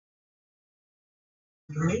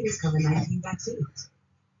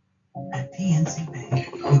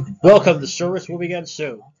Welcome. The service will begin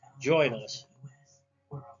soon. Join us.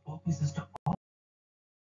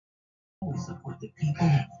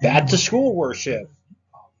 Back to school worship.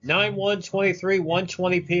 9/1/23,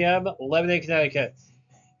 1:20 p.m., Lebanon, Connecticut.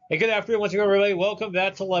 Hey, good afternoon once again, everybody. Welcome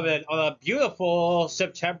back to Lebanon on a beautiful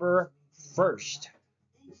September 1st.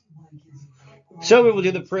 So we will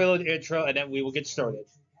do the prelude intro, and then we will get started.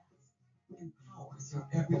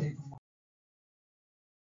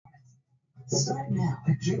 Start now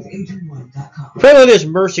at drinkagent1.com. Prelude is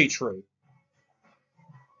Mercy Tree.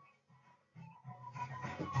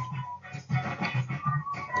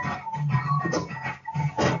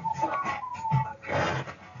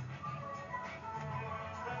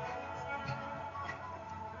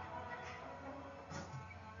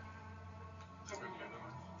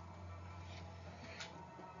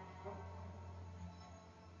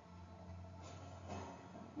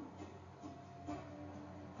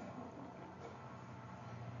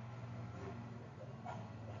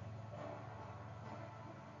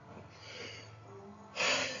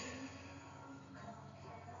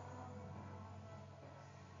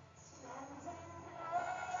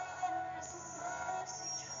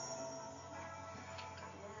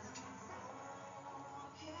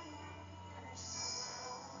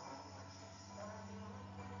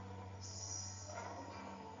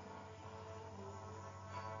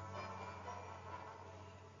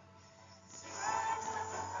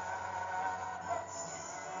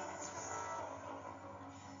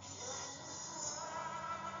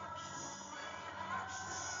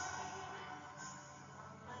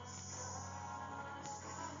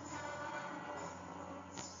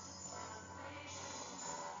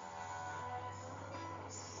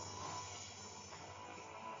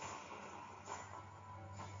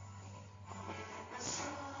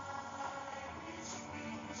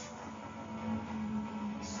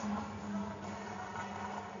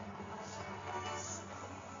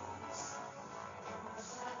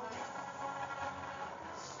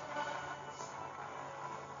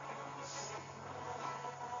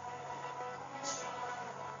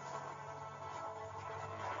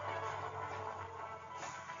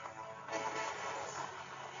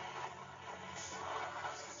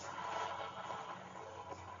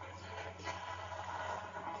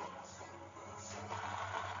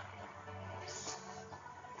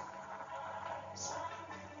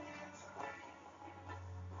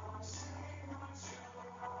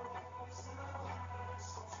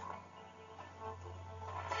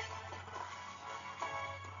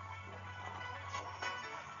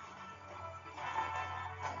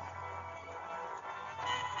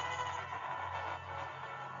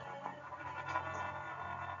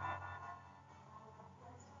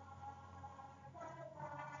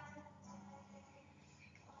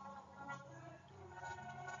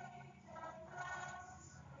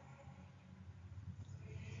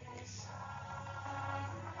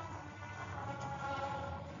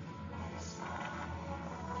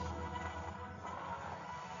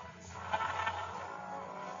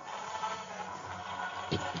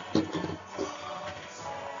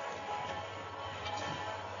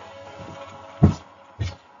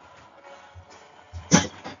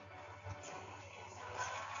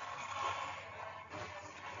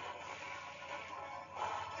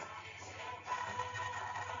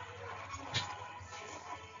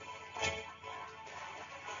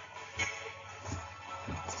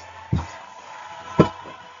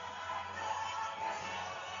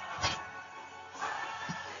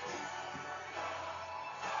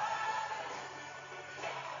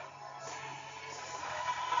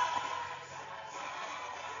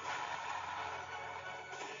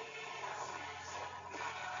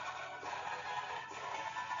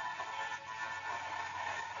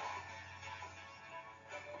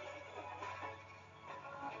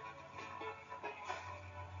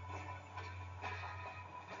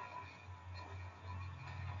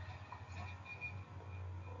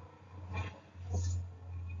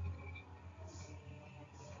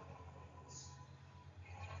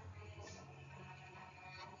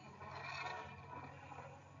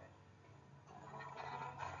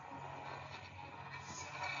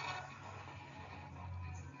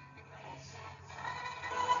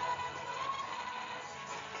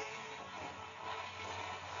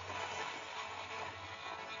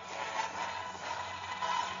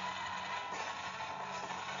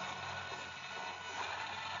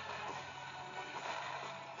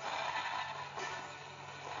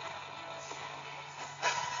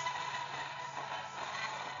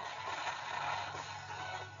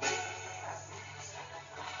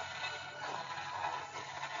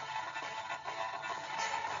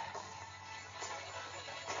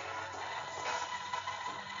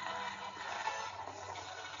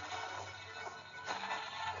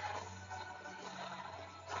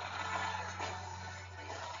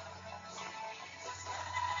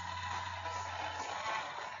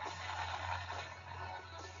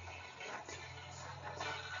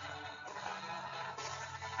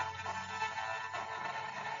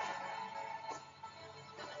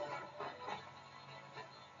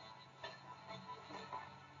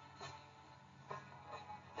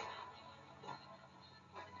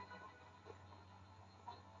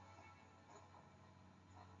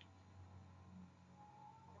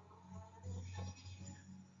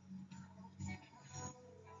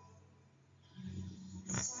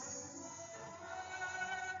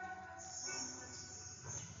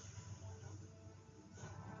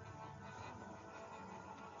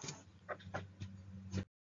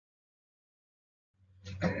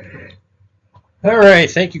 All right,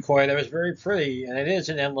 thank you, Corey. That was very pretty, and it is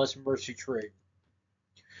an endless mercy tree.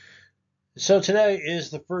 So today is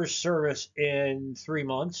the first service in 3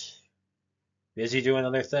 months. Busy doing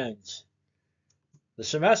other things. The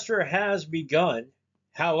semester has begun.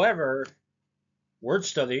 However, word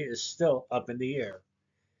study is still up in the air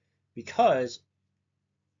because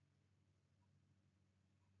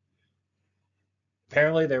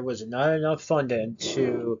apparently there was not enough funding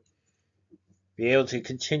to be able to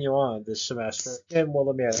continue on this semester in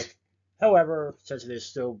Willimantic. However, since it is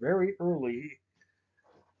still very early,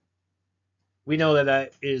 we know that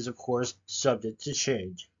that is, of course, subject to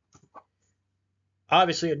change.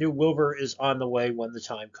 Obviously, a new Wilbur is on the way when the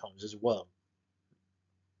time comes as well.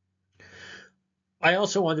 I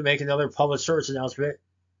also wanted to make another public service announcement.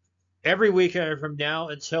 Every weekend from now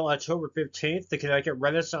until October 15th, the Connecticut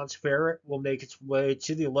Renaissance Fair will make its way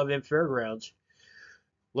to the Lebanon Fairgrounds,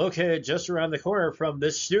 located just around the corner from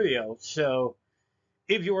this studio. So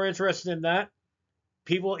if you are interested in that,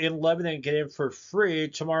 people in Lebanon get in for free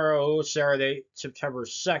tomorrow, Saturday, September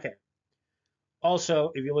 2nd.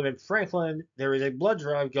 Also, if you live in Franklin, there is a blood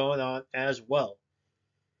drive going on as well.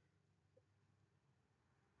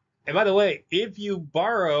 And by the way, if you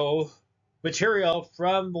borrow material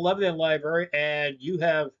from the Lebanon Library and you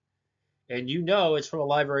know it's from a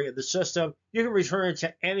library in the system, you can return it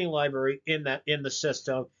to any library in the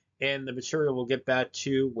system, and the material will get back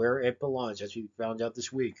to where it belongs, as we found out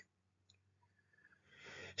this week.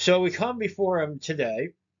 So we come before him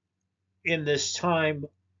today in this time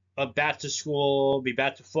of back to school, be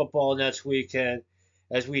back to football next weekend.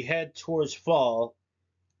 As we head towards fall,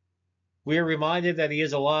 we are reminded that he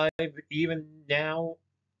is alive even now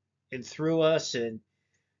and through us and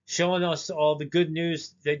showing us all the good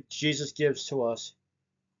news that Jesus gives to us.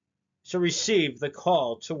 So receive the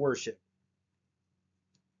call to worship.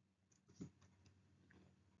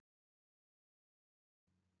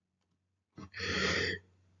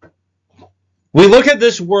 We look at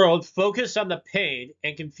this world focused on the pain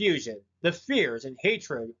and confusion, the fears and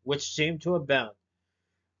hatred which seem to abound.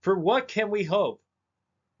 For what can we hope?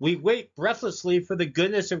 We wait breathlessly for the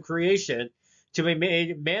goodness of creation to be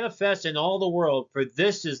made manifest in all the world, for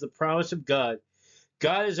this is the promise of God.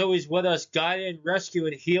 God is always with us, guiding,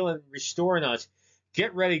 rescuing, healing, restoring us.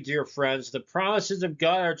 Get ready, dear friends. The promises of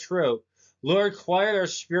God are true. Lord, quiet our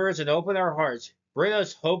spirits and open our hearts. Bring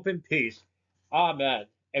us hope and peace. Amen.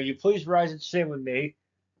 And you please rise and sing with me.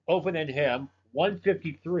 Open in Hymn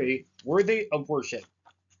 153, Worthy of Worship.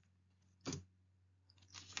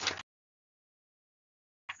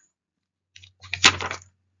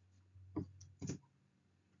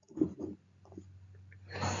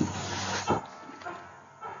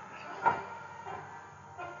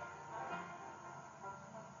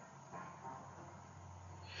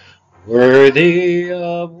 Worthy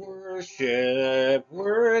of worship,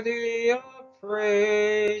 worthy of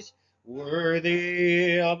praise,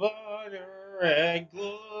 worthy of honor and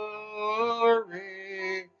glory,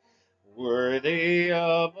 worthy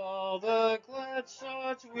of all the glad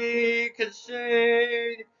songs we can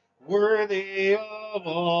sing, worthy of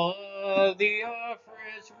all of the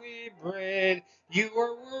offerings we bring. You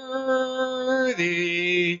are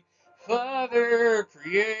worthy. Father,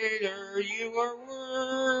 Creator, you are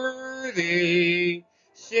worthy.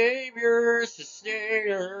 Savior,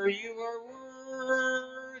 Sustainer, you are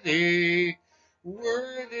worthy.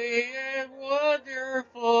 Worthy and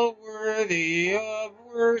wonderful, worthy of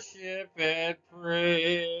worship and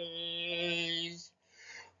praise.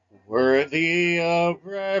 Worthy of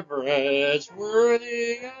reverence,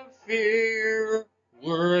 worthy of fear,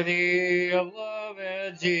 worthy of love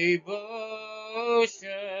and devotion,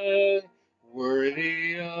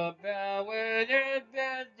 worthy of bowing and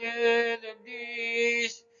bending of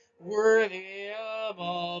knees, worthy of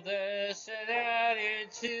all this and adding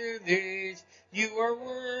to these. You are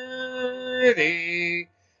worthy,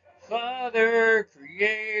 Father,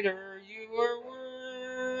 Creator, you are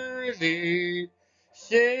worthy.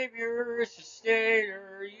 Savior,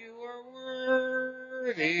 Sustainer, you are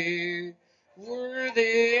worthy,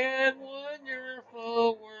 worthy and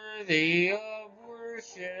wonderful, worthy of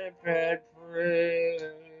worship and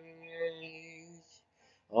praise.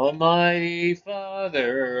 Almighty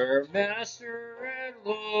Father, Master and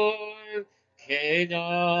Lord, King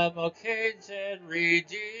of all kings and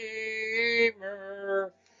Redeemer,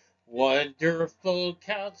 wonderful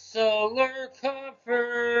Counselor,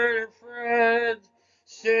 Comforter, Friend,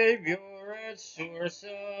 Savior and source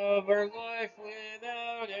of our life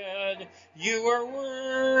without end, you are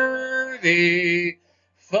worthy.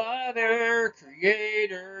 Father,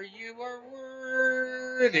 Creator, you are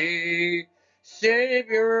worthy.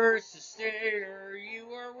 Savior, Sustainer,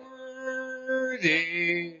 you are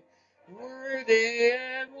worthy, worthy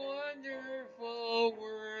and wonderful,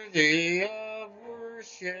 worthy of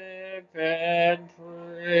worship and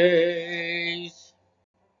praise.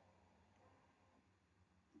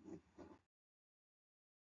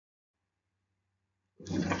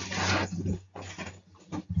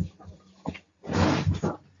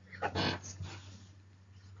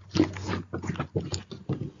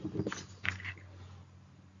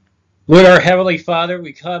 Lord our Heavenly Father,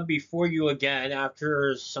 we come before you again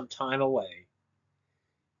after some time away.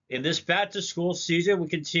 In this back to school season, we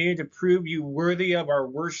continue to prove you worthy of our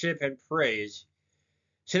worship and praise.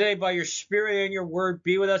 Today, by your Spirit and your word,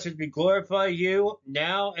 be with us as we glorify you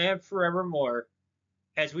now and forevermore,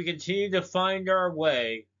 as we continue to find our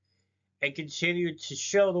way and continue to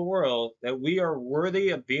show the world that we are worthy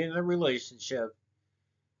of being in a relationship.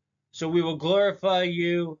 So we will glorify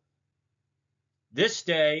you this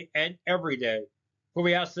day and every day. For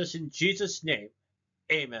we ask this in Jesus' name.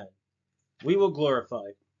 Amen. We will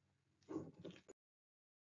glorify.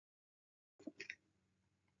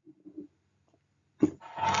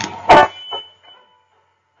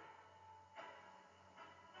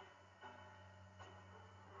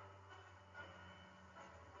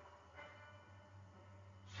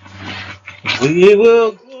 We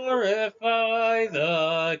will glorify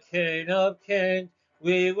the King of Kings.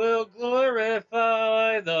 We will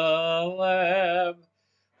glorify the Lamb.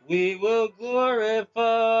 We will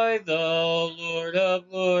glorify the Lord of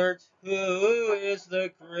Lords, who is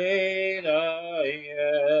the great I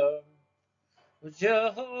am.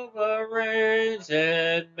 Jehovah reigns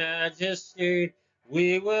in majesty.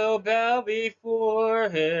 We will bow before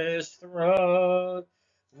his throne.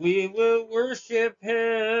 We will worship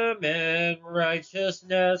him in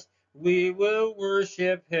righteousness. We will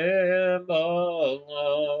worship him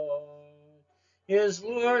alone. He is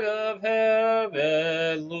Lord of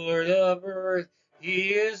heaven, Lord of earth.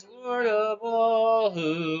 He is Lord of all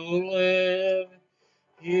who live.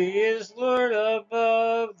 He is Lord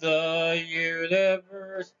above the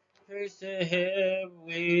universe. Praise to him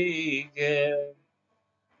we give.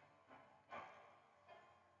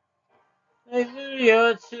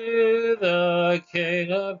 Hallelujah to the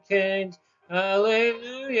King of Kings.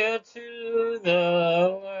 Hallelujah to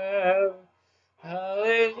the Lamb.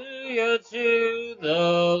 Hallelujah to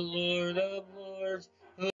the Lord of Lords,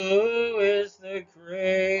 who is the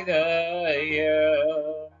great I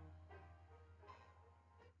am.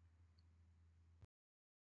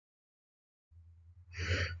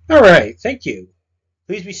 All right, thank you.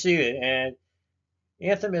 Please be seated. And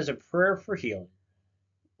Anthem is a prayer for healing.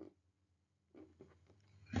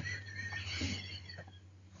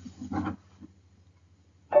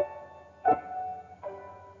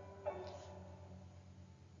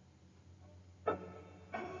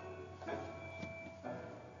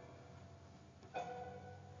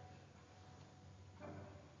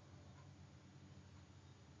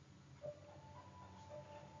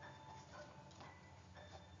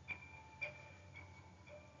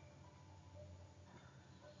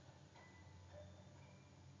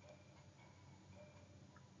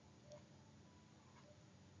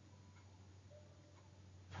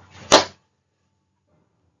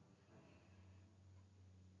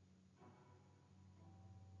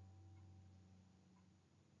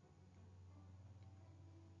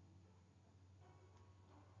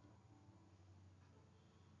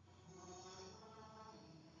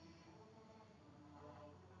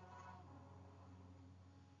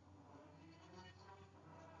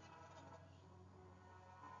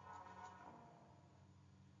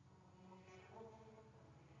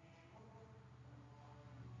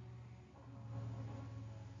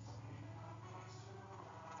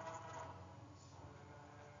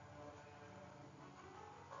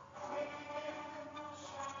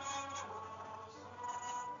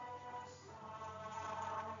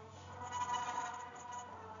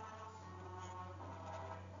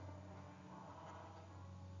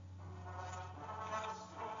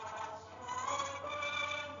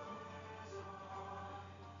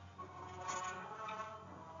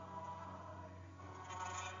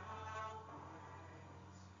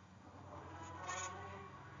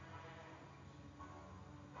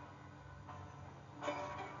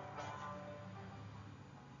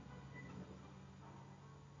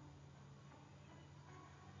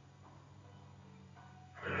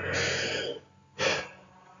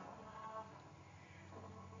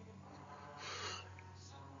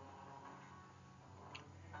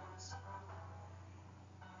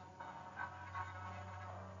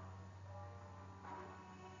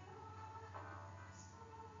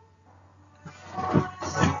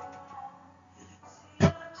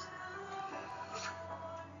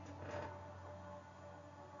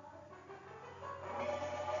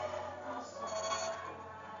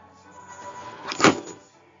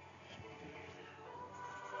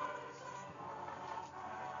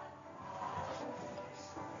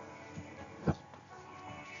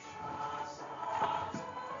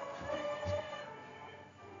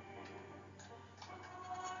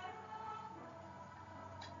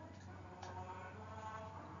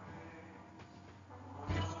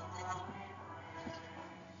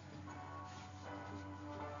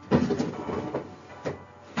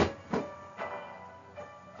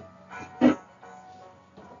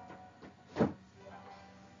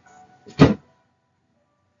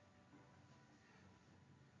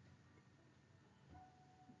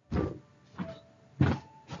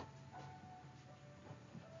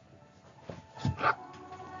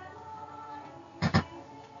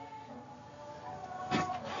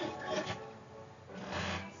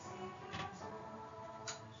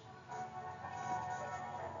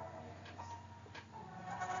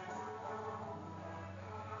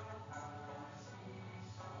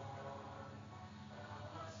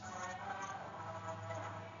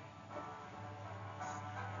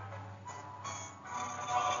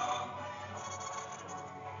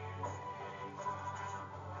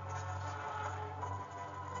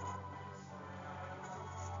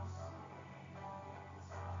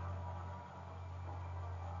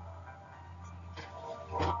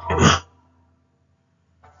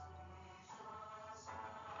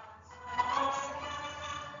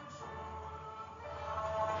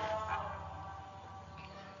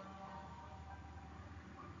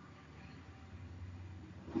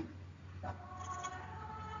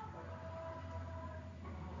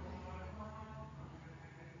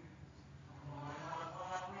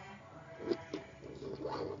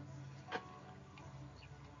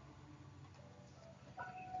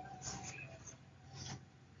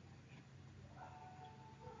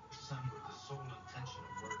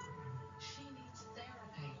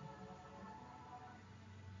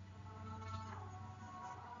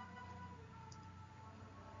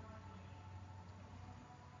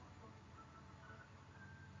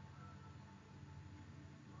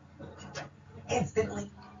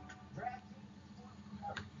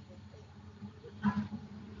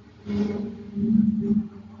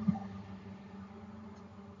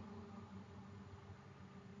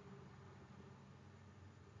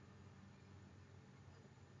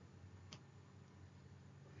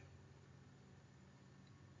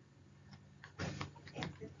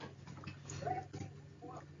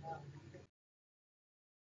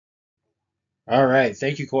 All right,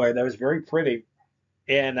 thank you, Corey. That was very pretty,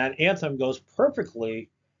 and that anthem goes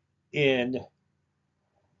in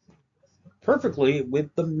perfectly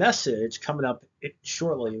with the message coming up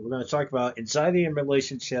shortly. We're going to talk about anxiety in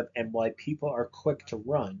relationship and why people are quick to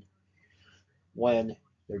run when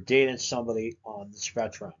they're dating somebody on the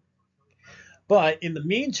spectrum. But in the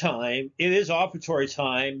meantime, it is offertory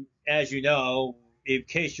time. As you know, in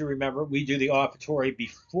case you remember, we do the offertory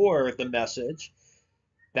before the message.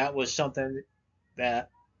 That was something that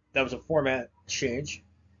that was a format change.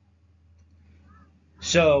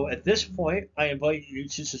 So at this point, I invite you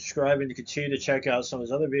to subscribe and to continue to check out some of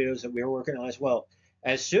those other videos that we are working on as well.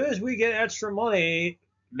 As soon as we get extra money,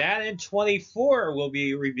 Madden 24 will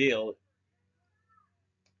be revealed.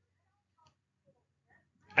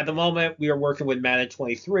 At the moment, we are working with Madden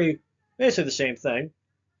 23, basically the same thing.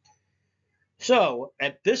 So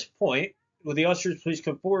at this point, will the ushers please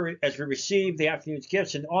come forward as we receive the afternoon's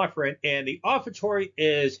gifts and offering, and the offertory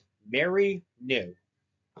is Mary New.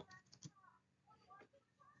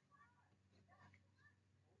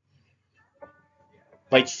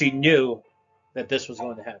 Like she knew that this was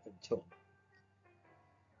going to happen to him.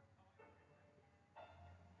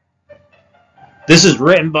 This is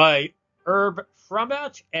written by Herb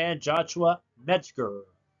Fromach and Joshua Metzger.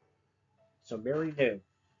 So Mary New.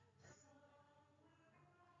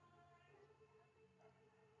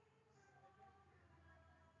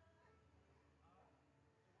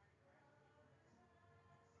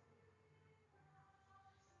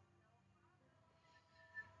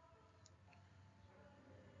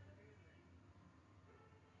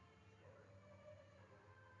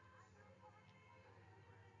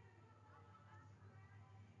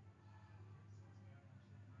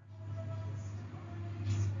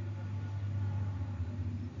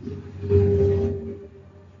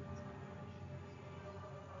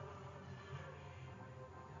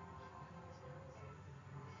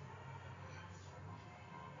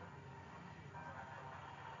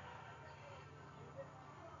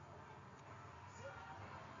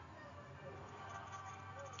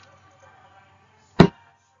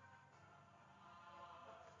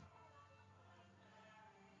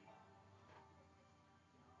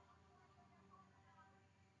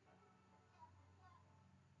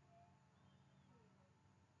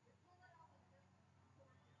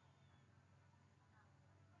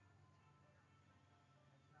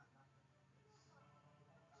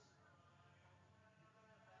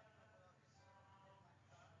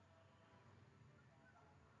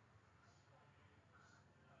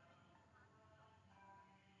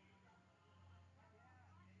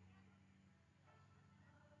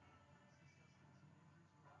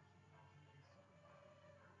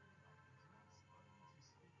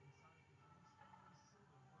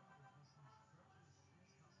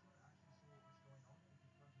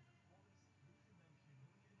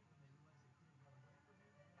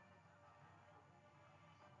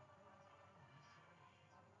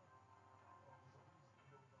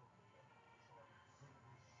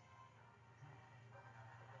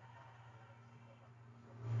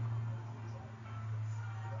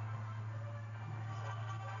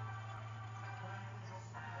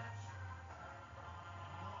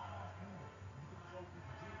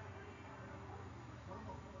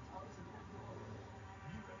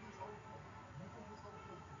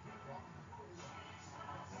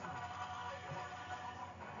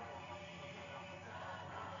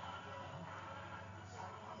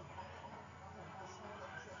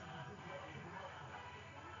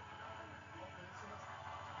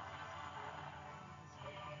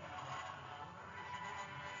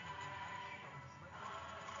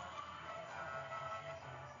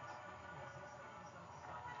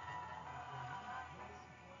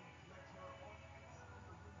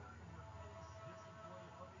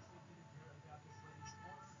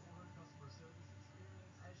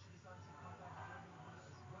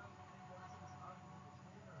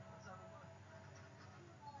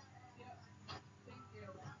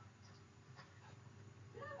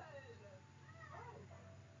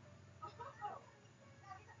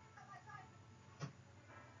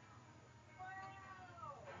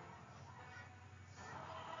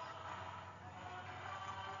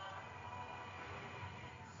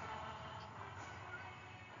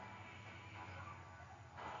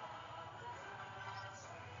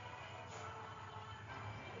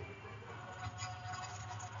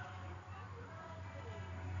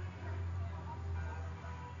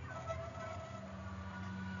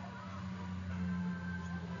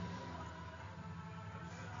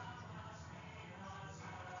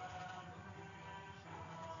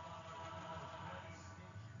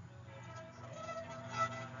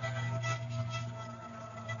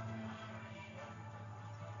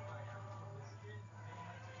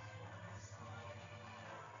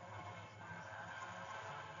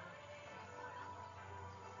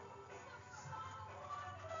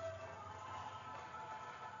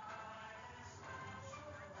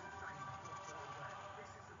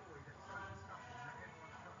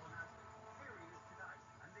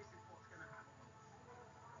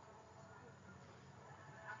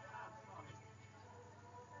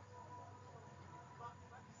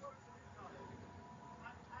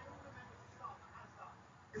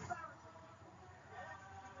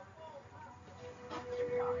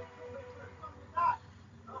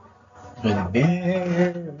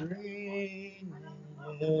 Mary,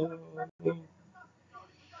 no.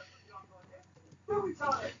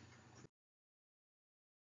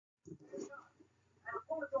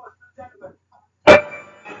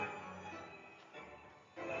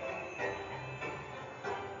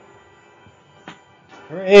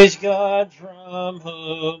 Praise God from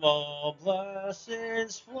whom all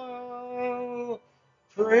blessings flow.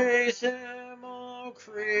 Praise Him, all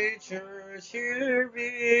creatures here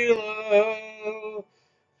below.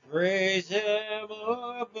 Praise Him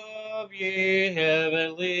above, ye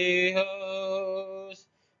heavenly hosts.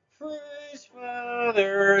 Praise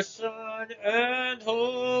Father, Son, and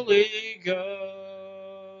Holy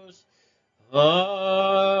Ghost. Amen.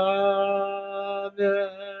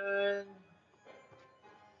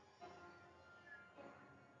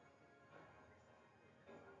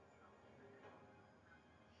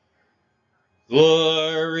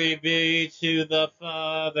 Glory be to the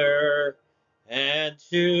Father, and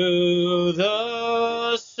to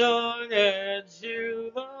the Son, and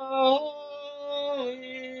to the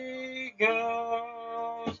Holy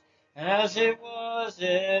Ghost, as it was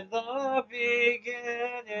in the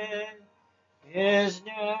beginning, is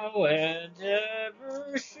now, and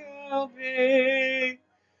ever shall be,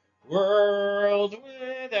 world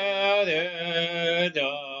without end.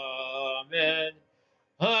 Amen.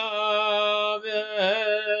 Amen.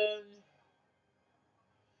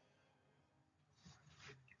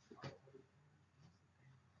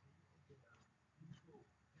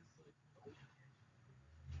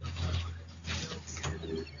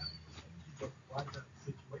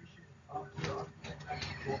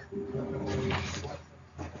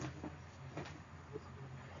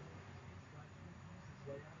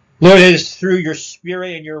 Lord, it is through your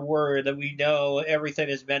spirit and your word that we know everything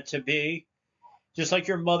is meant to be, just like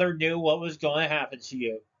your mother knew what was going to happen to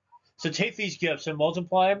you. So take these gifts and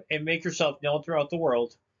multiply them and make yourself known throughout the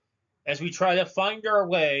world as we try to find our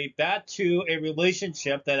way back to a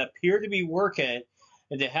relationship that appeared to be working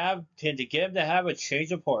and to get him to have a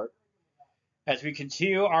change of heart as we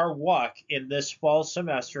continue our walk in this fall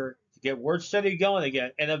semester to get word study going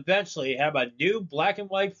again and eventually have a new black and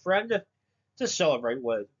white friend to celebrate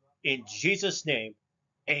with. In Jesus' name,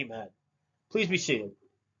 amen. Please be seated.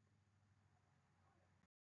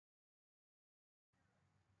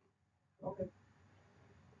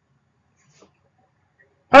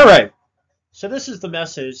 All right. So this is the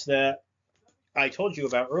message that I told you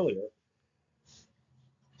about earlier.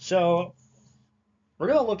 So we're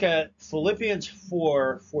going to look at Philippians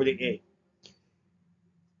 4:48.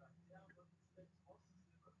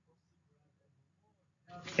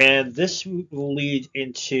 And this will lead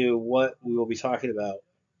into what we will be talking about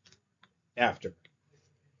after.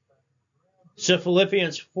 So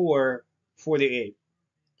Philippians 4:48.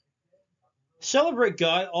 Celebrate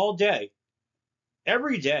God all day,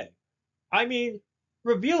 every day. I mean,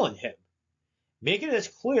 revealing Him. Make it as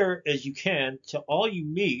clear as you can to all you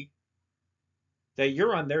meet that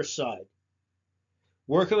you're on their side,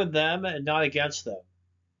 working with them and not against them.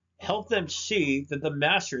 Help them see that the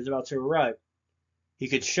Master is about to arrive. He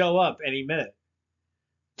could show up any minute.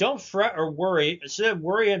 Don't fret or worry. Instead of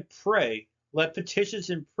worry and pray, let petitions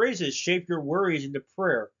and praises shape your worries into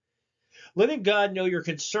prayer. Letting God know your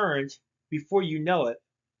concerns before you know it,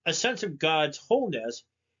 a sense of God's wholeness,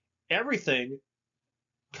 everything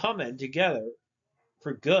coming together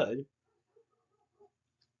for good,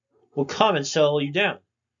 will come and settle you down.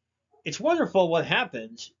 It's wonderful what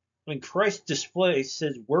happens when Christ displays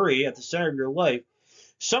his worry at the center of your life.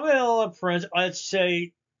 Some of the friends, I'd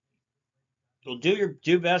say, you'll do your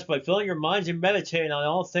do best by filling your minds and meditating on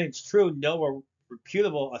all things true, noble,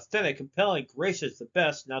 reputable, authentic, compelling, gracious, the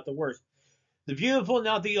best, not the worst. The beautiful,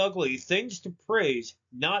 not the ugly, things to praise,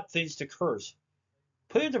 not things to curse.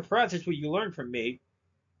 Put into practice what you learned from me,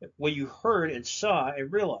 what you heard and saw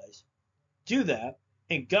and realized. Do that,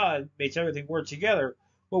 and God makes everything work together,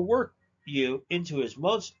 will work you into his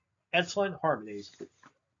most excellent harmonies.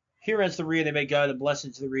 Here ends the reading, and may God a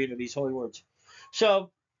blessing to the reading of these holy words.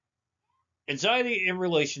 So, anxiety in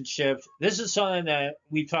relationships, this is something that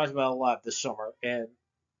we've talked about a lot this summer, and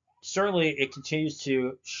certainly it continues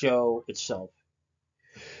to show itself.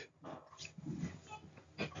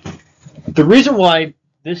 The reason why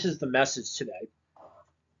this is the message today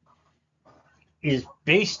is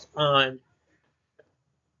based on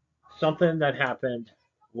something that happened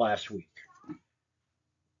last week.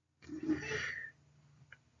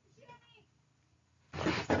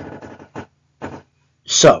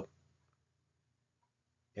 So,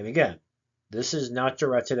 and again, this is not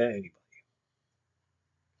directed at anybody.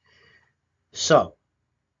 So,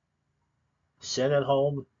 sit at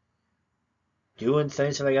home, doing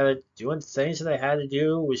things that I had to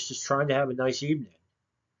do, was just trying to have a nice evening.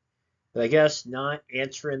 But I guess not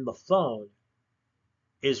answering the phone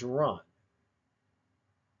is wrong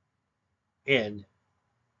in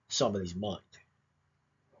somebody's mind.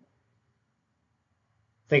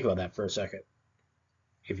 Think about that for a second.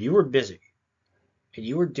 If you were busy and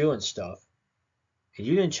you were doing stuff and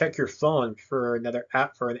you didn't check your phone for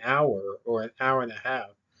an hour or an hour and a half,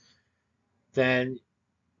 then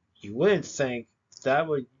you wouldn't think that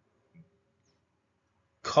would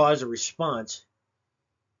cause a response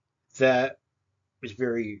that was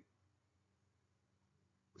very,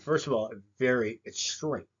 first of all, very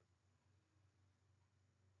extreme.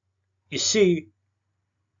 You see,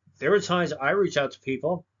 there are times I reach out to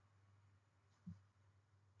people,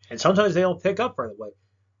 and sometimes they don't pick up right away.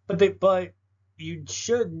 But you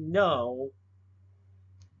should know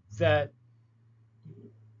that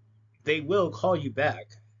they will call you back.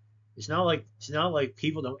 It's not like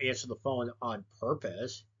people don't answer the phone on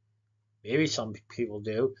purpose. Maybe some people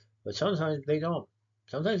do, but sometimes they don't.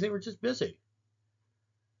 Sometimes they were just busy,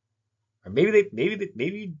 or maybe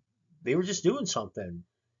they were just doing something,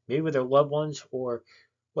 maybe with their loved ones or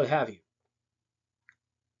what have you.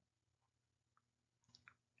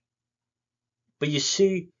 But you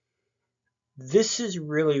see, this is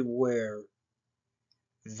really where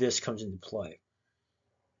this comes into play.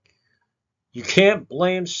 You can't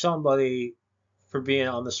blame somebody for being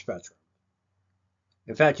on the spectrum.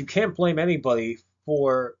 In fact, you can't blame anybody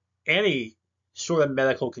for any sort of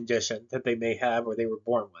medical condition that they may have or they were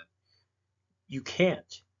born with. You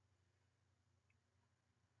can't.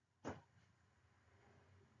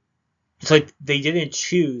 It's like they didn't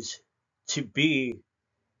choose to be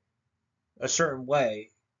a certain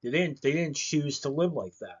way. They didn't choose to live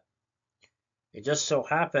like that. It just so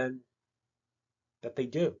happened that they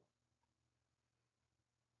do.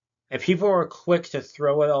 And people are quick to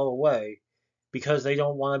throw it all away because they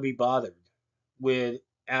don't want to be bothered with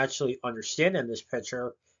actually understanding this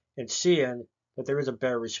picture and seeing that there is a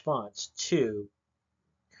better response to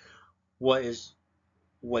what is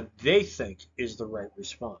what they think is the right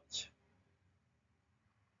response.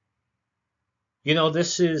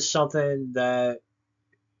 This is something that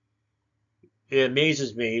it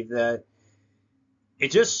amazes me that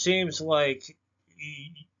it just seems like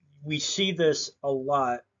we see this a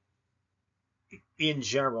lot in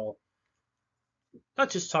general. Not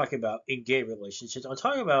just talking about in gay relationships, I'm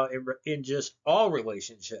talking about in just all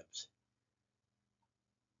relationships.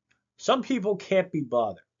 Some people can't be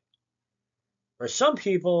bothered, or some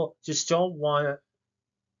people just don't want to,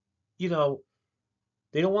 you know,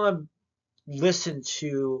 they don't want to listen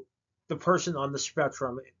to the person on the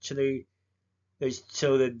spectrum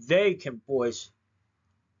so that they can voice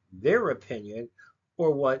their opinion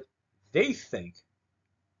or what they think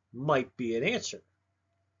might be an answer.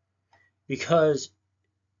 Because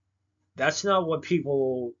that's not what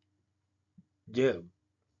people do.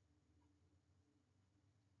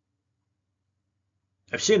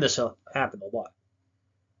 I've seen this happen a lot.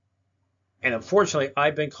 And unfortunately,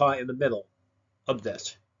 I've been caught in the middle of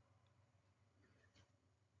this.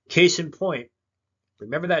 Case in point,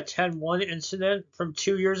 remember that 10-1 incident from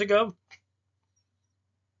 2 years ago?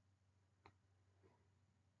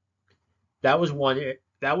 That was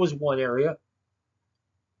one area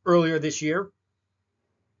earlier this year.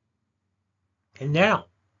 And now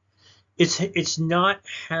it's not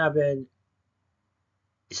having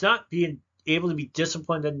it's not being able to be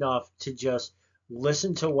disciplined enough to just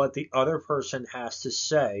listen to what the other person has to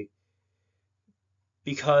say,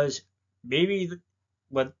 because maybe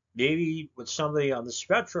what somebody on the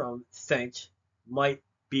spectrum thinks might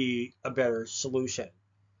be a better solution,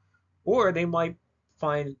 or they might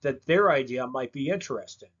find that their idea might be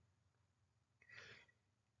interesting.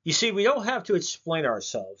 You see, we don't have to explain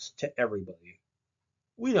ourselves to everybody.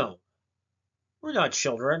 We don't. We're not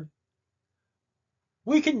children.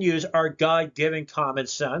 We can use our God-given common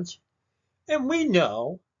sense, and we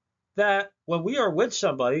know that when we are with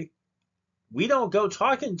somebody, we don't go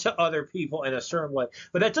talking to other people in a certain way.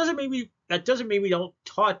 But that doesn't mean we don't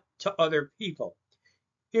talk to other people.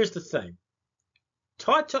 Here's the thing.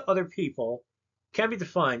 Talk to other people can be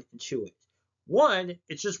defined in two ways. One,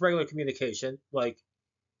 it's just regular communication, like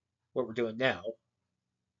what we're doing now.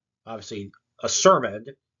 Obviously, a sermon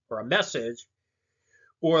or a message,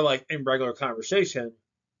 or like in regular conversation,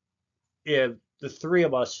 if the three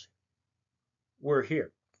of us were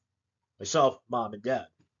here, myself, mom, and dad,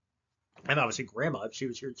 and obviously grandma, if she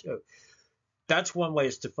was here too. That's one way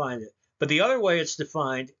it's defined. But the other way it's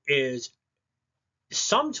defined is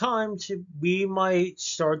sometimes we might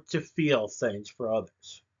start to feel things for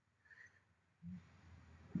others.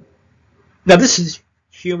 Now this is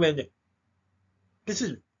human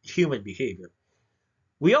behavior.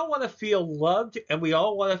 We all want to feel loved and we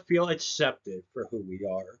all want to feel accepted for who we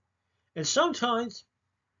are. And sometimes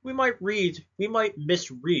we might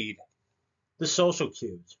misread the social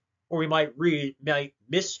cues, or might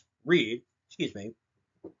misread, excuse me,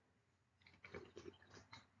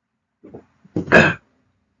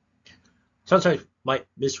 sometimes might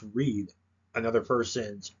misread another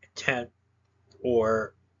person's intent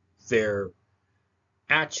or their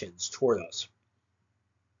actions toward us.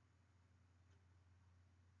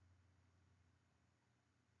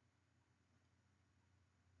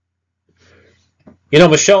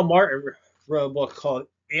 Michelle Martin wrote a book called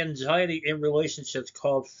Anxiety in Relationships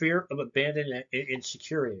called Fear of Abandonment and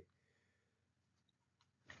Insecurity.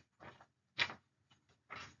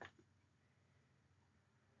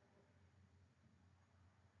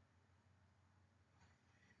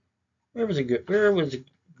 There was a good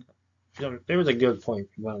point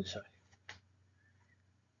you wanted to say.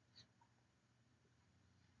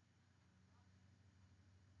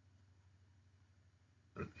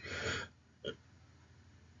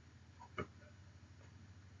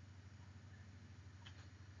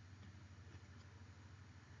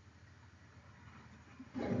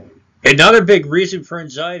 Another big reason for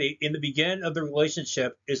anxiety in the beginning of the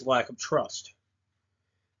relationship is lack of trust.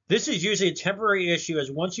 This is usually a temporary issue,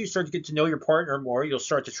 as once you start to get to know your partner more, you'll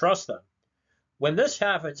start to trust them. When this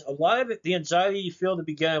happens, a lot of the anxiety you feel in the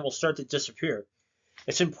beginning will start to disappear.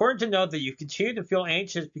 It's important to note that you continue to feel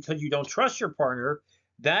anxious because you don't trust your partner.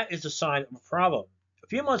 That is a sign of a problem. A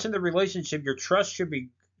few months into the relationship, your trust should be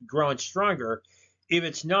growing stronger. If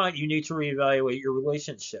it's not, you need to reevaluate your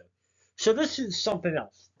relationship. So this is something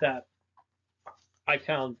else that I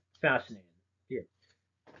found fascinating here.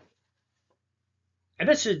 And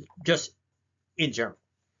this is just in general.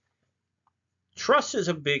 Trust is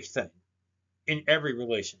a big thing in every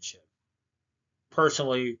relationship,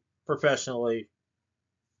 personally, professionally,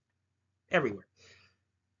 everywhere.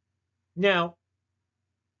 Now,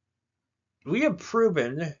 we have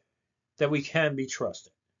proven that we can be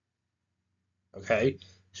trusted. Okay?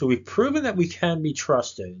 So we've proven that we can be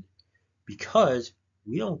trusted because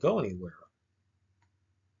we don't go anywhere.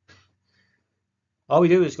 All we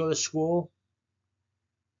do is go to school,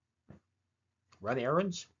 run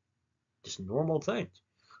errands, just normal things.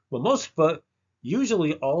 But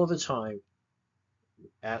usually all of the time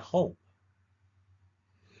at home.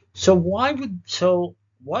 So why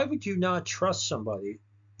would you not trust somebody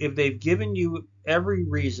if they've given you every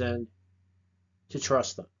reason to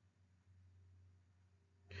trust them?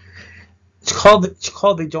 It's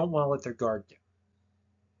called they don't want to let their guard down.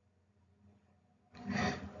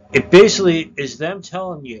 It basically is them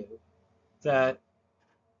telling you that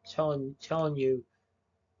telling you,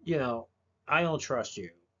 you know, I don't trust you,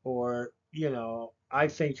 or I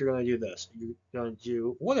think you're going to do this, you're going to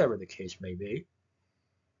do whatever the case may be.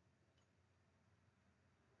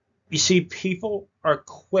 You see, people are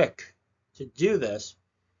quick to do this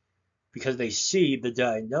because they see the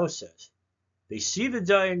diagnosis. They see the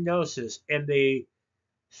diagnosis and they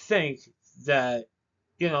think that,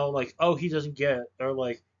 like, oh, he doesn't get it, or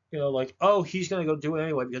like, like, oh, he's going to go do it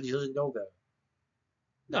anyway because he doesn't know better.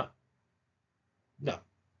 No, no.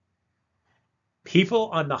 People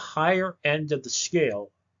on the higher end of the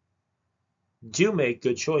scale do make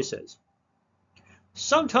good choices.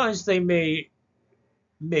 Sometimes they may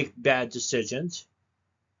make bad decisions,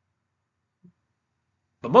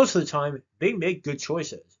 but most of the time they make good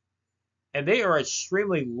choices. And they are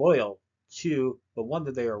extremely loyal to the one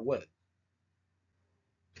that they are with,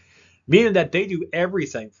 meaning that they do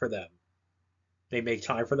everything for them. They make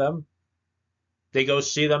time for them. They go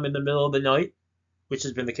see them in the middle of the night, which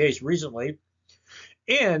has been the case recently,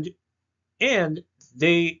 and and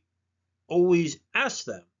they always ask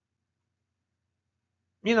them.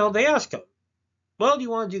 They ask them, well, do you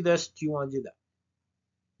want to do this? Do you want to do that?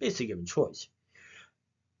 Basically, given choice.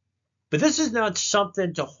 But this is not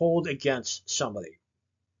something to hold against somebody.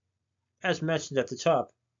 As mentioned at the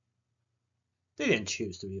top, they didn't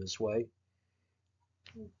choose to be this way.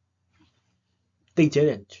 They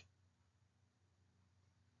didn't.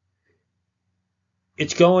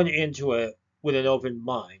 It's going into it with an open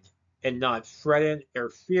mind and not fretting or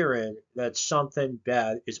fearing that something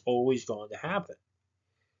bad is always going to happen.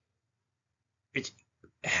 It's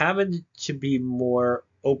having to be more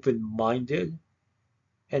open minded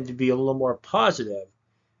and to be a little more positive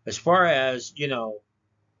as far as,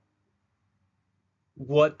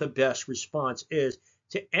 what the best response is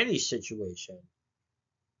to any situation.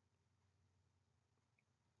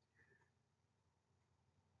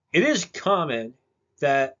 It is common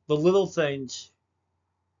that the little things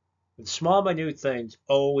Small, minute things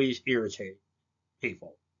always irritate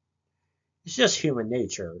people. It's just human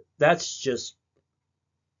nature. That's just,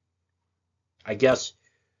 I guess,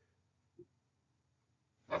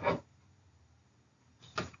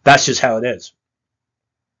 that's just how it is.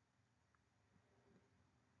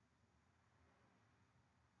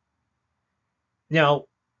 Now,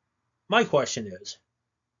 my question is,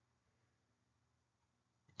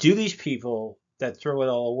 do these people that throw it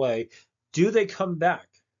all away, do they come back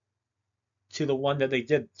to the one that they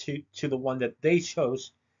did, to the one that they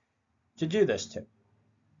chose to do this to?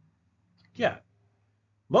 Yeah,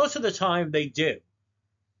 most of the time they do.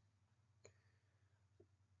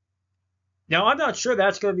 Now, I'm not sure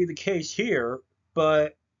that's going to be the case here,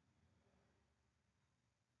 but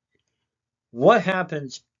what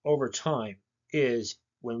happens over time is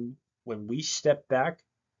when we step back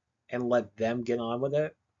and let them get on with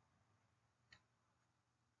it,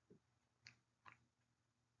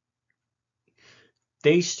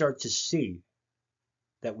 they start to see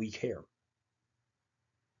that we care.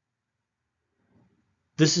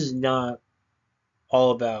 This is not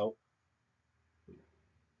all about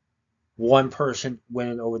one person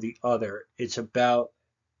winning over the other. It's about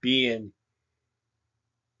being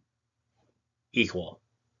equal.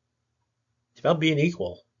 It's about being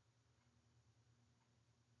equal.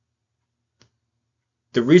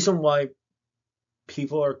 The reason why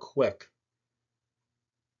people are quick,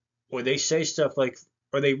 or they say stuff like,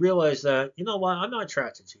 or they realize that, you know what, I'm not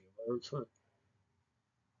attracted to you,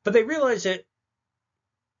 but they realize it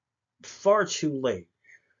far too late.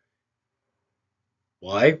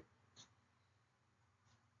 Why?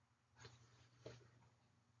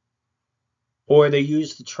 Or they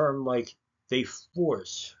use the term like they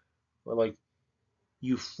force, or like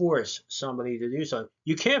you force somebody to do something.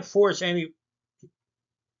 You can't force any.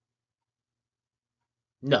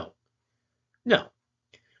 No, no.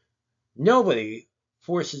 Nobody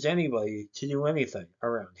forces anybody to do anything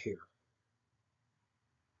around here.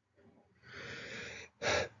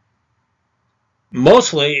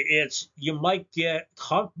 Mostly, it's you might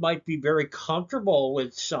be very comfortable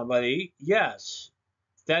with somebody. Yes,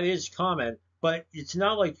 that is common, but it's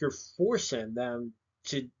not like you're forcing them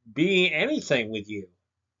to be anything with you.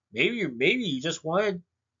 Maybe you just want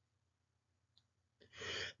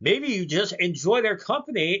maybe you just enjoy their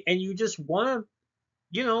company and you just want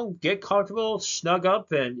to, get comfortable, snug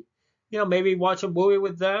up, and maybe watch a movie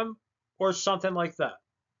with them or something like that.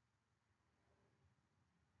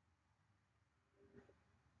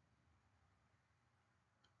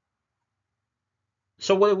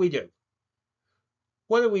 So what do we do?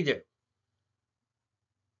 What do we do?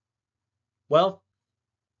 Well,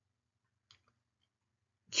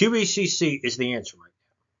 QBCC is the answer right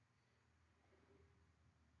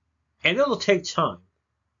now, and it'll take time,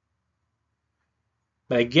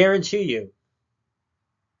 but I guarantee you,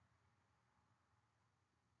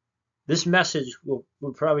 this message will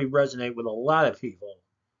probably resonate with a lot of people.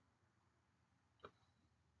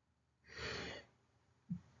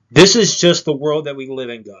 This is just the world that we live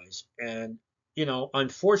in, guys, and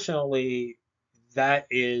unfortunately, that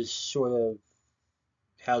is sort of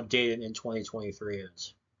how dating in 2023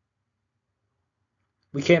 is.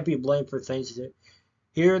 We can't be blamed for things that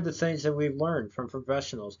here are the things that we've learned from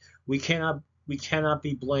professionals. We cannot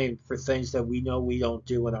be blamed for things that we know we don't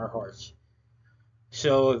do in our hearts.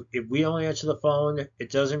 So if we don't answer the phone,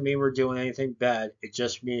 it doesn't mean we're doing anything bad. It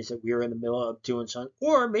just means that we are in the middle of doing something,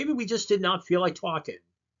 or maybe we just did not feel like talking.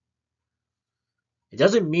 It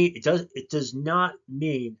does not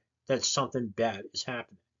mean that something bad is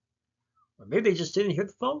happening. Or maybe they just didn't hear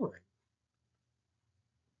the phone ring.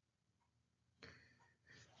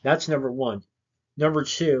 That's number one. Number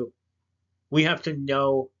two, we have to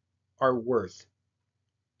know our worth.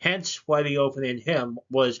 Hence why the opening hymn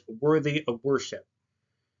was worthy of worship.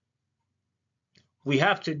 We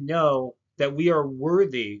have to know that we are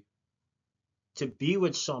worthy to be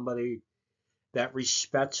with somebody that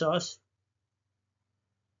respects us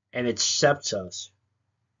and accepts us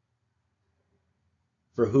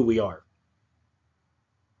for who we are.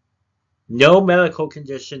 No medical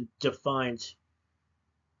condition defines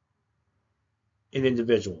an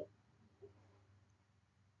individual.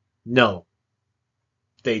 No,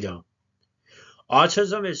 they don't.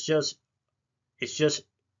 Autism is just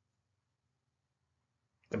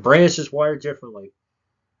the brain is just wired differently.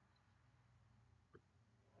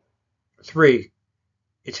 Three,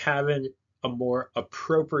 it's having a more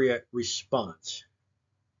appropriate response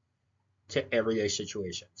to everyday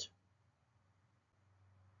situations.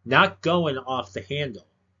 Not going off the handle.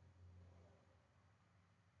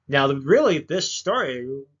 Now, really, this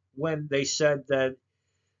started when they said that,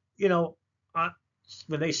 you know,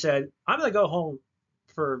 when they said, I'm going to go home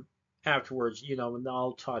for afterwards, and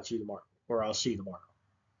I'll talk to you tomorrow, or I'll see you tomorrow.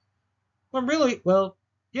 Well, really, well,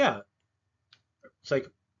 yeah. It's like,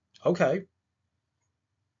 okay.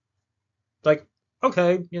 Like,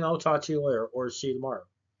 okay, talk to you later or see you tomorrow.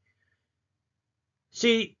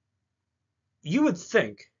 See, you would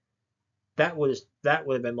think that would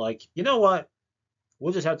have been like, you know what?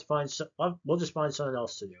 We'll just have to we'll just find something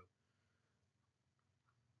else to do.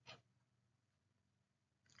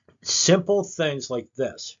 Simple things like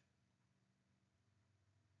this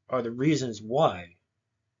are the reasons why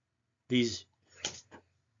these,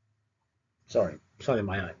 sorry, something in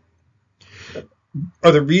my eye,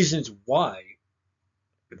 are the reasons why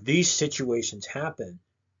these situations happen.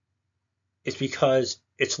 It's because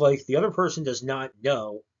it's like the other person does not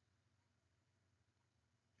know.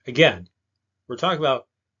 Again, we're talking about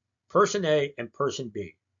person A and person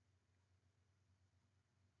B.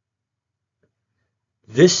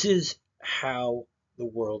 This is how the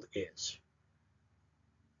world is.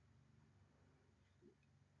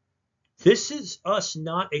 This is us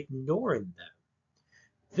not ignoring them.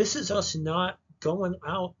 This is us not going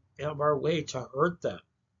out of our way to hurt them.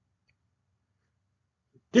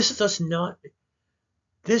 This is us not,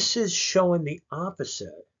 this is showing the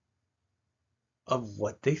opposite of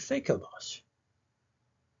what they think of us.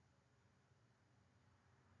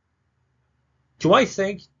 Do I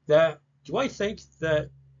think that,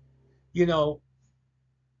 you know,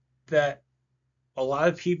 that a lot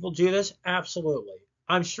of people do this? Absolutely.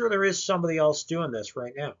 I'm sure there is somebody else doing this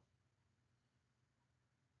right now.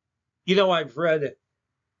 I've read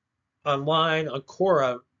online on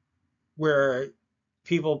Quora where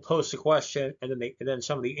people post a question and then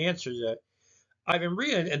somebody answers it. I've been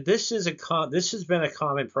reading, and this has been a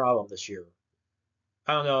common problem this year.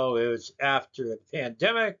 I don't know, it was after the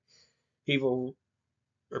pandemic, people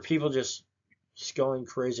people just going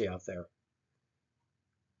crazy out there.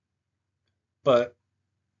 But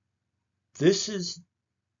this is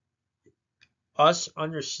us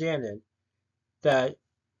understanding that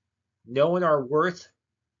knowing our worth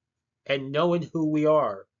and knowing who we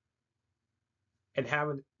are and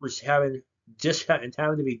having to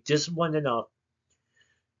be disciplined enough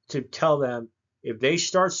to tell them if they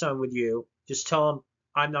start something with you, just tell them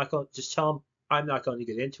I'm not going to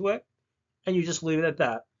get into it, and you just leave it at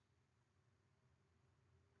that.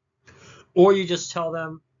 Or you just tell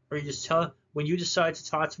them, or you just tell them when you decide to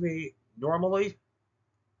talk to me normally,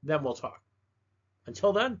 then we'll talk.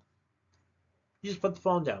 Until then, you just put the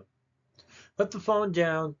phone down. Put the phone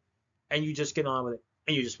down, and you just get on with it,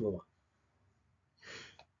 and you just move on.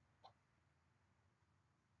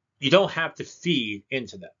 You don't have to feed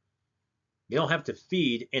into them. You don't have to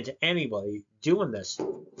feed into anybody doing this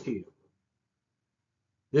to you.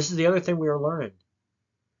 This is the other thing we are learning.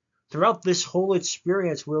 Throughout this whole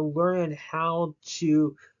experience, we're learning how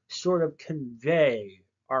to sort of convey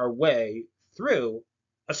our way through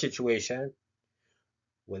a situation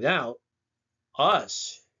without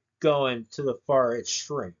us going to the far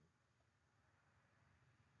extreme.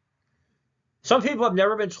 Some people have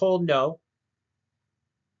never been told no.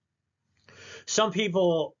 Some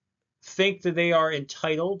people think that they are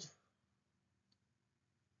entitled.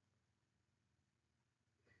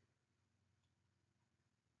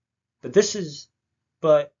 But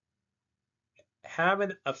but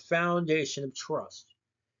having a foundation of trust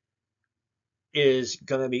is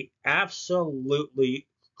going to be absolutely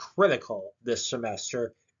critical this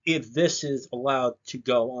semester if this is allowed to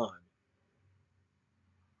go on.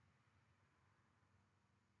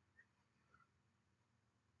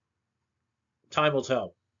 Time will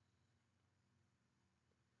tell.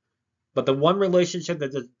 But the one relationship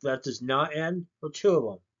that does not end, or two of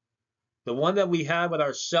them, the one that we have with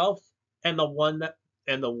ourselves and the one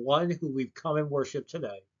who we've come and worship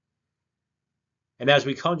today. And as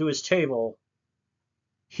we come to his table,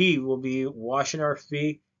 he will be washing our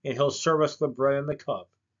feet and he'll serve us the bread and the cup.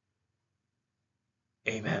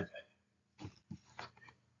 Amen.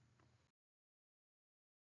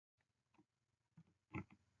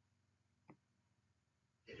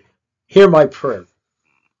 Hear my prayer.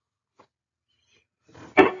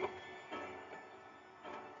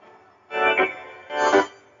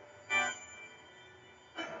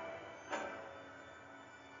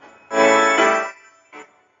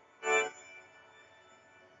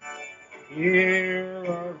 Hear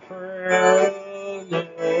our prayer, O Lord.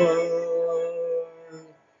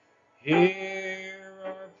 Hear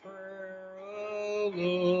our prayer, O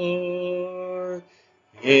Lord.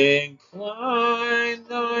 Incline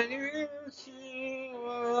thine ear to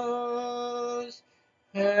us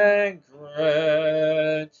and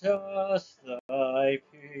grant us thy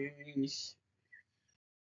peace.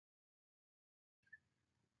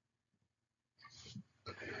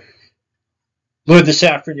 Lord, this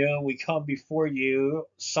afternoon we come before you,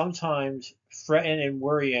 sometimes fretting and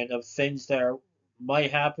worrying of things that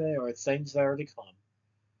might happen or things that are to come.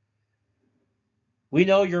 We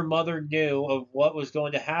know your mother knew of what was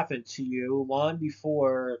going to happen to you long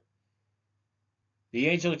before the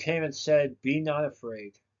angel came and said, "Be not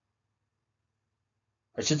afraid."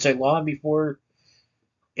 I should say, long before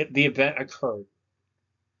the event occurred.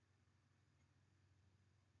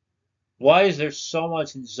 Why is there so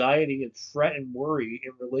much anxiety and fret and worry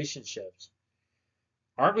in relationships?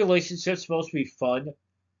 Aren't relationships supposed to be fun?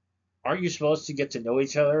 Aren't you supposed to get to know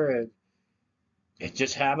each other and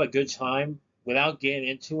just have a good time without getting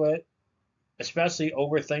into it, especially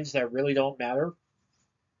over things that really don't matter?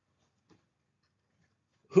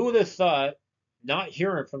 Who would have thought not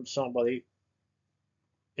hearing from somebody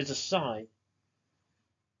is a sign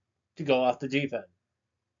to go off the deep end?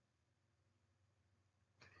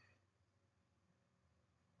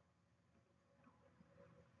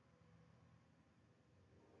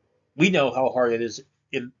 We know how hard it is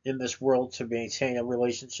in this world to maintain a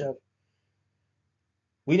relationship.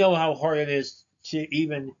 We know how hard it is to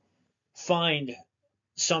even find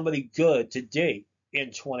somebody good to date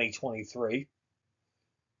in 2023.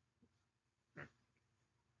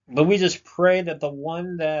 But we just pray that the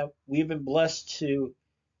one that we've been blessed to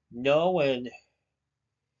know and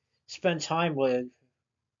spend time with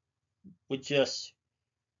would just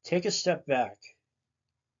take a step back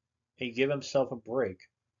and give himself a break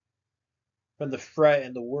from the fret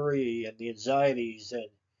and the worry and the anxieties and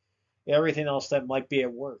everything else that might be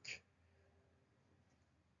at work.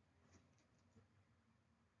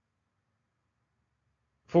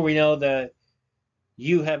 For we know that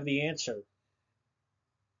you have the answer.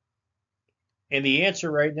 And the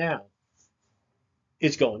answer right now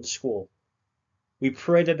is going to school. We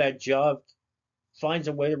pray that that job finds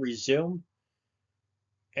a way to resume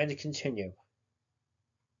and to continue.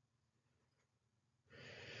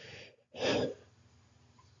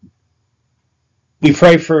 We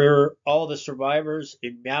pray for all the survivors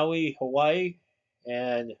in Maui, Hawaii,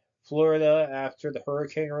 and Florida after the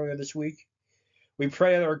hurricane earlier this week. We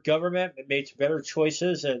pray that our government makes better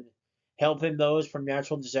choices in helping those from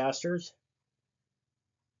natural disasters.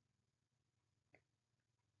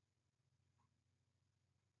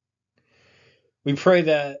 We pray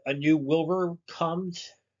that a new Wilbur comes.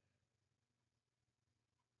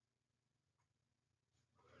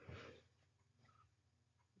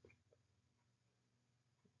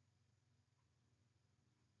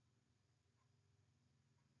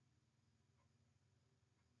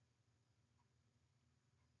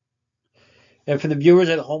 And for the viewers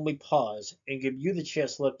at home, we pause and give you the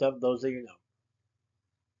chance to lift up those that you know.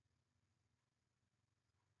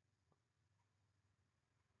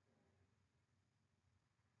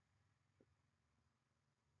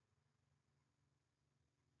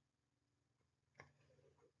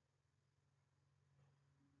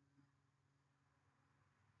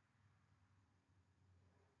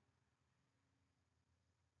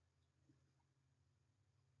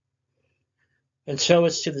 And so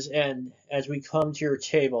it's to this end, as we come to your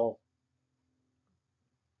table,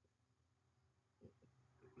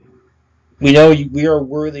 we know we are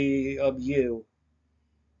worthy of you,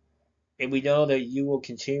 and we know that you will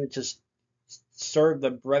continue to serve the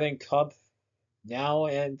bread and cup now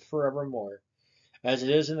and forevermore. As it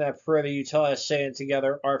is in that prayer that you taught us, saying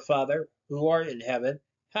together, Our Father, who art in heaven,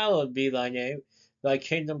 hallowed be thy name. Thy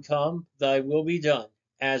kingdom come, thy will be done,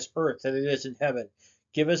 as earth as it is in heaven.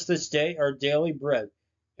 Give us this day our daily bread,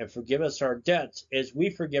 and forgive us our debts as we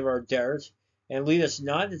forgive our debtors. And lead us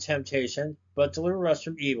not into temptation, but deliver us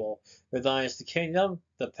from evil. For thine is the kingdom,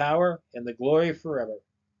 the power, and the glory forever.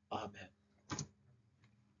 Amen.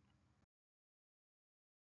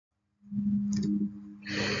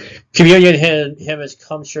 Communion hymn has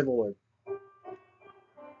come, sure Lord.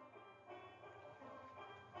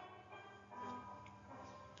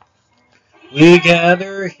 We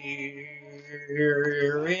gather here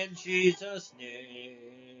in Jesus' name.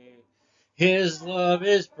 His love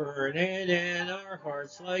is burning in our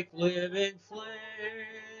hearts like living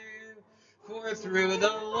flame. For through the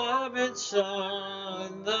love and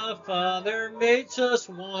Son, the Father makes us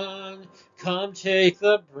one. Come take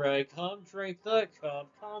the bread, come drink the cup,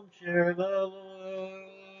 come share the Lord.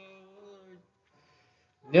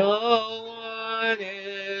 No one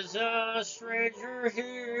is a stranger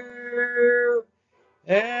here.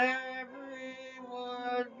 Everyone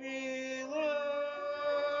belongs.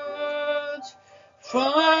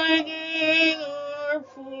 Finding our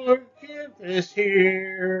forgiveness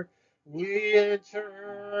here. We in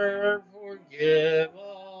turn forgive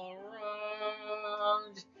all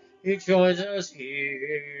wrongs. He joins us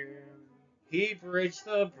here. he breaks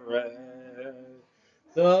the bread.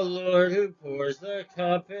 The Lord who pours the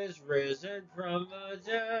cup is risen from the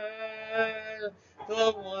dead.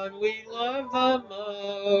 The one we love the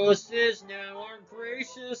most is now our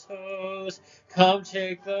gracious host. Come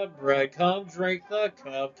take the bread, come drink the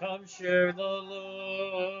cup, come share the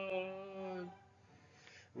Lord.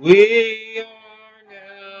 We are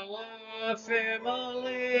now a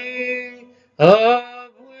family of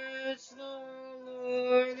which the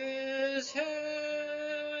Lord is head.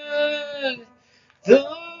 The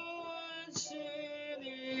one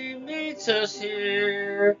city meets us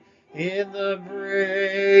here in the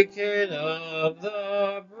breaking of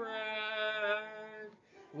the bread.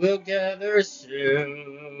 We'll gather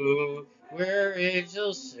soon where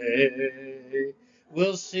angels sing.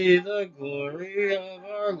 We'll see the glory of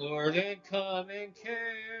our Lord and coming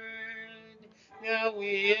King. Now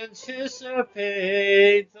we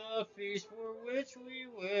anticipate the feast for which we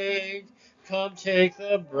wait. Come take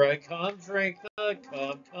the bread, come drink the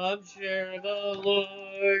cup, come share the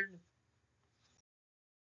Lord.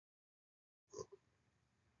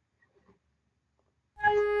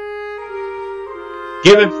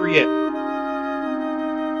 Given for you.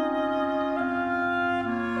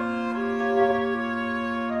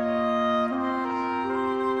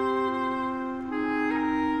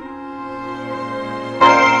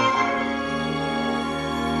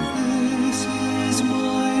 This is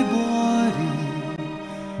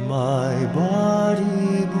my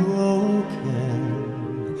body broken.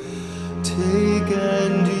 Take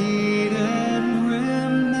and eat and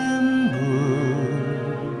remember.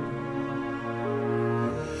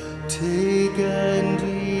 Take and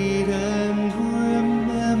eat and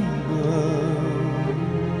remember.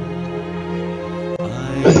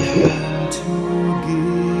 I came to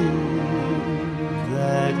give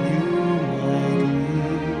that you might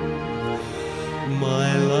live.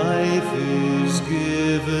 My life is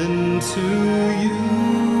given to you.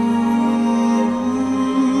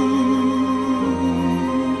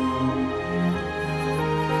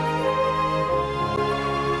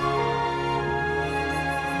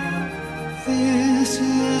 This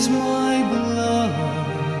is my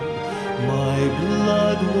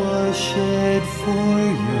blood was shed for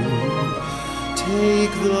you.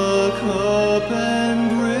 Take the cup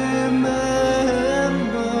and remember.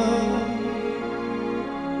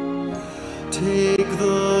 Take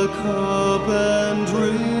the cup and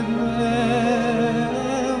remember.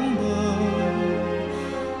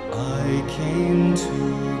 I came to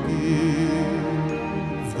give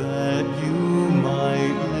that you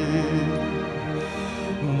might live.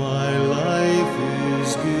 My life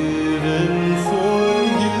is given for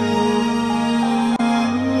you.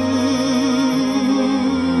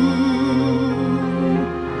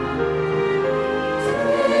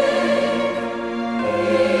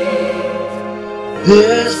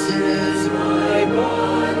 This is my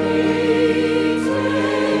body.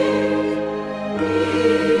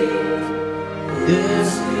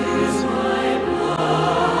 This is my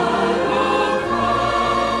blood.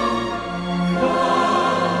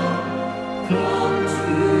 Come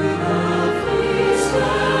to the feast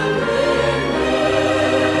and remember.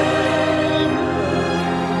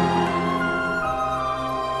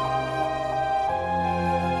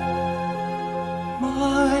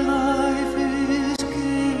 My life is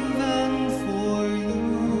given.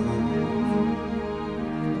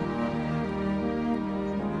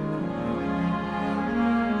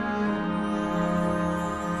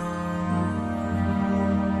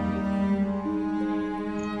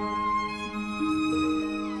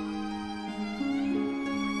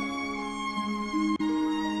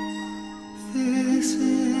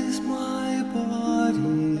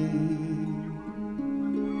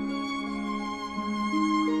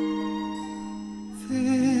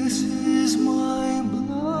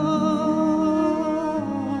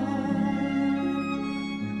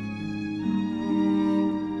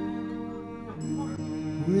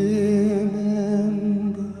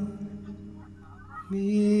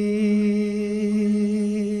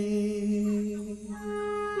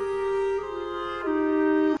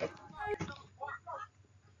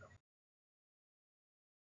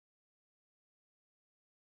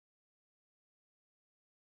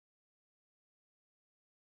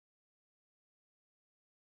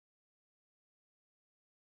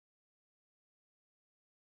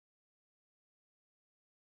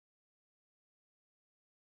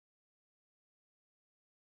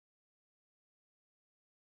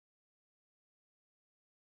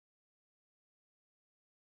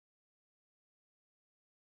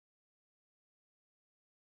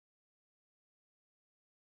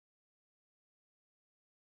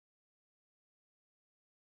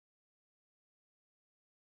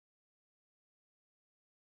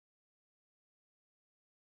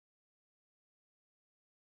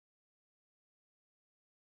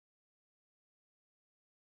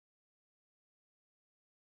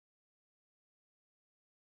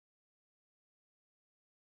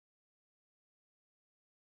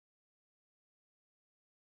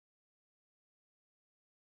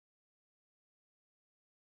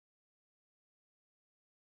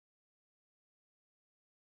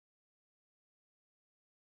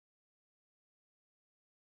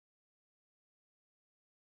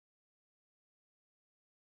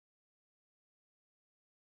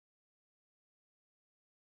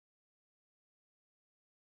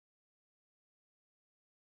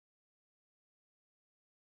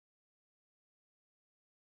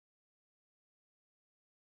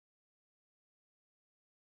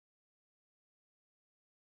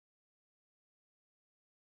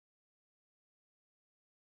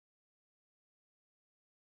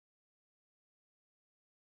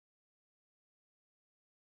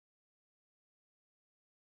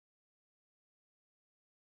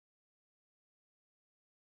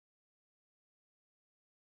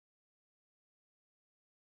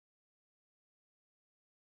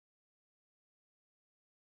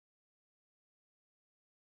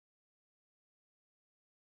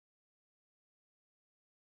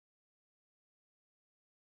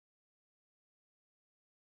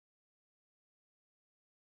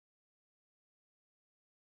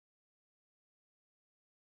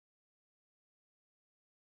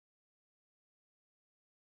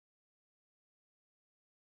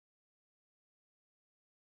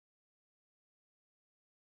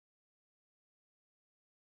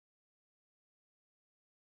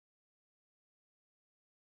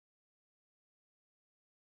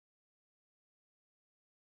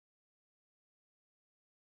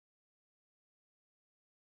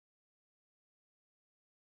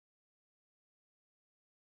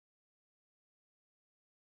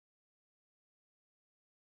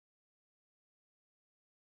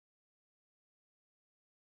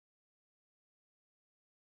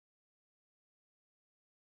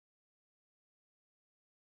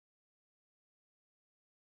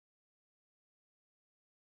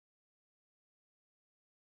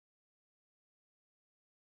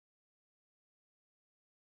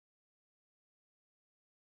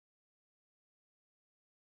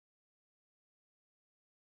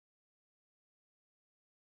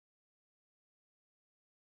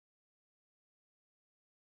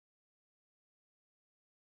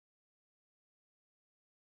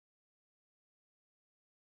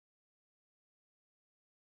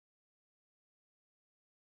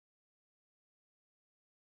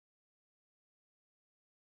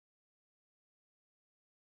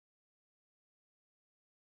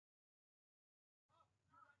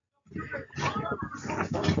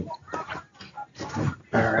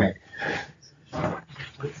 All right.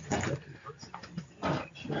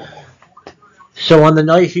 So on the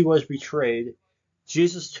night he was betrayed,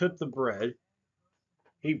 Jesus took the bread,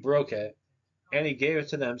 he broke it, and he gave it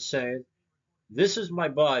to them, saying, "This is my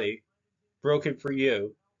body, broken for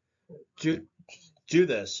you. Do, do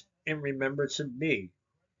this in remembrance of me."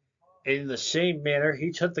 And in the same manner,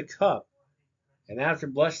 he took the cup, and after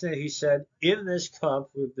blessing it, he said, "In this cup,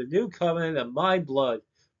 with the new covenant of my blood,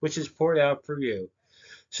 which is poured out for you."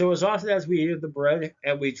 So as often as we eat of the bread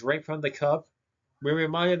and we drink from the cup, we're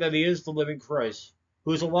reminded that he is the living Christ,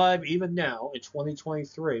 who is alive even now in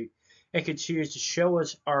 2023 and continues to show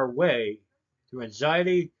us our way through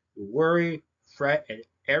anxiety, worry, fret, and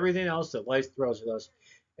everything else that life throws at us.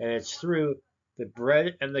 And it's through the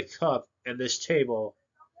bread and the cup and this table,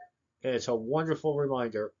 and it's a wonderful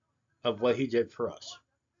reminder of what he did for us.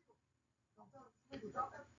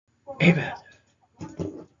 Amen.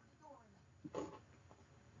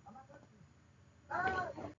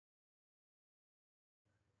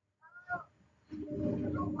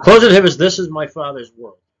 Closing hymn is "This Is My Father's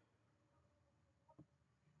World."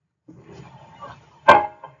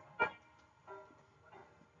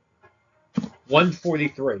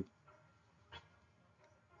 143.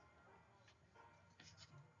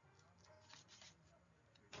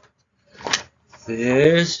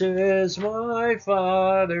 This is my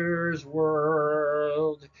Father's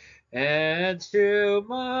world, and to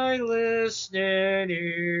my listening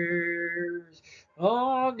ears,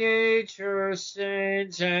 all nature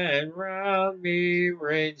sings, and round me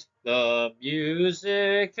rings the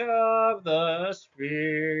music of the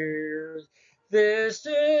spheres. This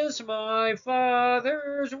is my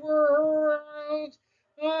Father's world,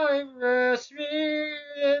 I rest me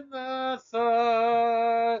in the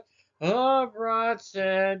thought of rocks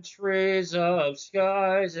and trees, of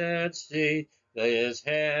skies and sea, his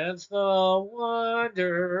hands the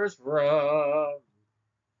wonders wrought.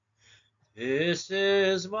 This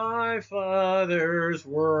is my Father's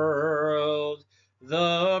world.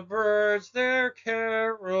 The birds their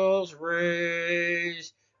carols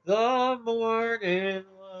raise, the morning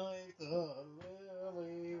light, the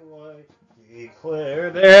lily white, declare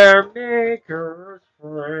their Maker's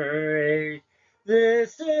praise.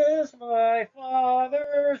 This is my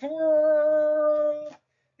Father's world.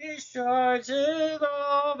 He shines in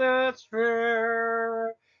all that's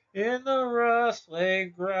fair. In the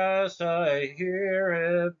rustling grass I hear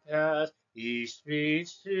him pass. He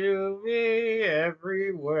speaks to me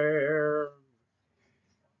everywhere.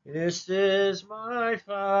 This is my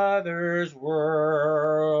Father's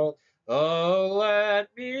world. Oh, let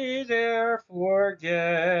me therefore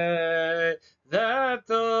forget that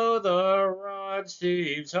though the rod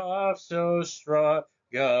seems oft so strong,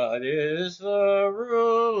 God is the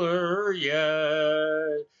ruler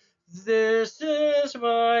yet. This is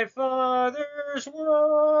my Father's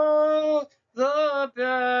world. The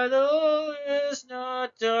battle is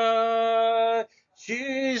not done.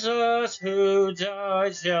 Jesus who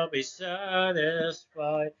died shall be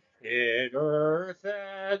satisfied in earth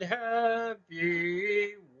and heaven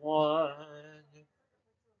be one.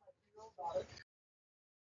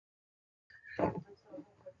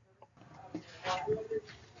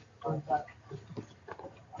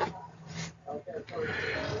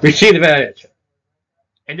 Receive the benediction.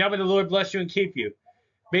 And now may the Lord bless you and keep you.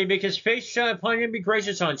 May he make his face shine upon you and be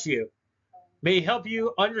gracious unto you. May he help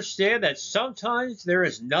you understand that sometimes there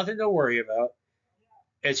is nothing to worry about,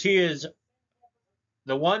 as he is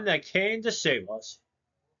the one that came to save us,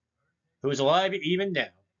 who is alive even now.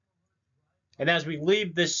 And as we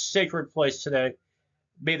leave this sacred place today,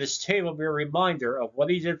 may this table be a reminder of what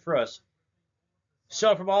he did for us.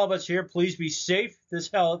 So from all of us here, please be safe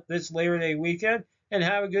this Labor Day weekend and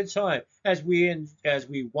have a good time as we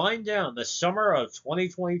wind down the summer of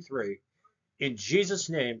 2023. In Jesus'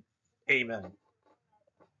 name, amen.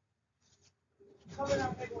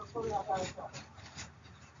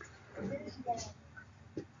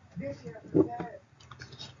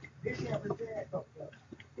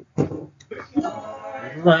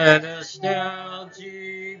 Let us now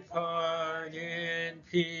depart in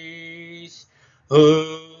peace,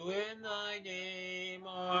 who in thy name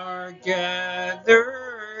are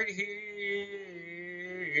gathered here.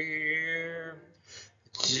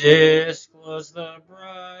 Disclose the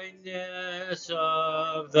brightness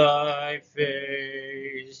of thy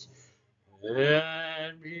face,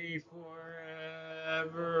 and be forever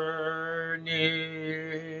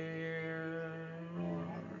near.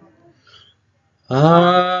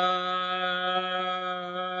 Amen.